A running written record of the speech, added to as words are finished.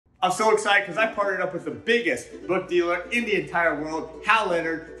I'm so excited because I partnered up with the biggest book dealer in the entire world, Hal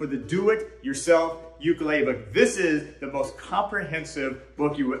Leonard, for the Do-It-Yourself Ukulele Book. This is the most comprehensive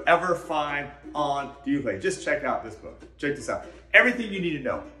book you will ever find on the ukulele. Just check out this book. Check this out. Everything you need to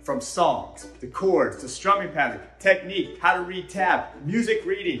know, from songs, to chords, to strumming pattern, technique, how to read tab, music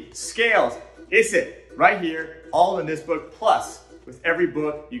reading, scales. It's it, right here, all in this book. Plus, with every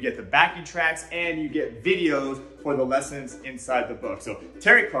book, you get the backing tracks and you get videos for the lessons inside the book. So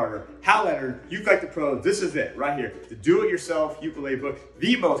Terry Carter, Hal Leonard, ukelikethepros, this is it right here. The Do-It-Yourself Ukulele Book,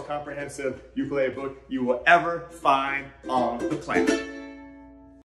 the most comprehensive ukulele book you will ever find on the planet.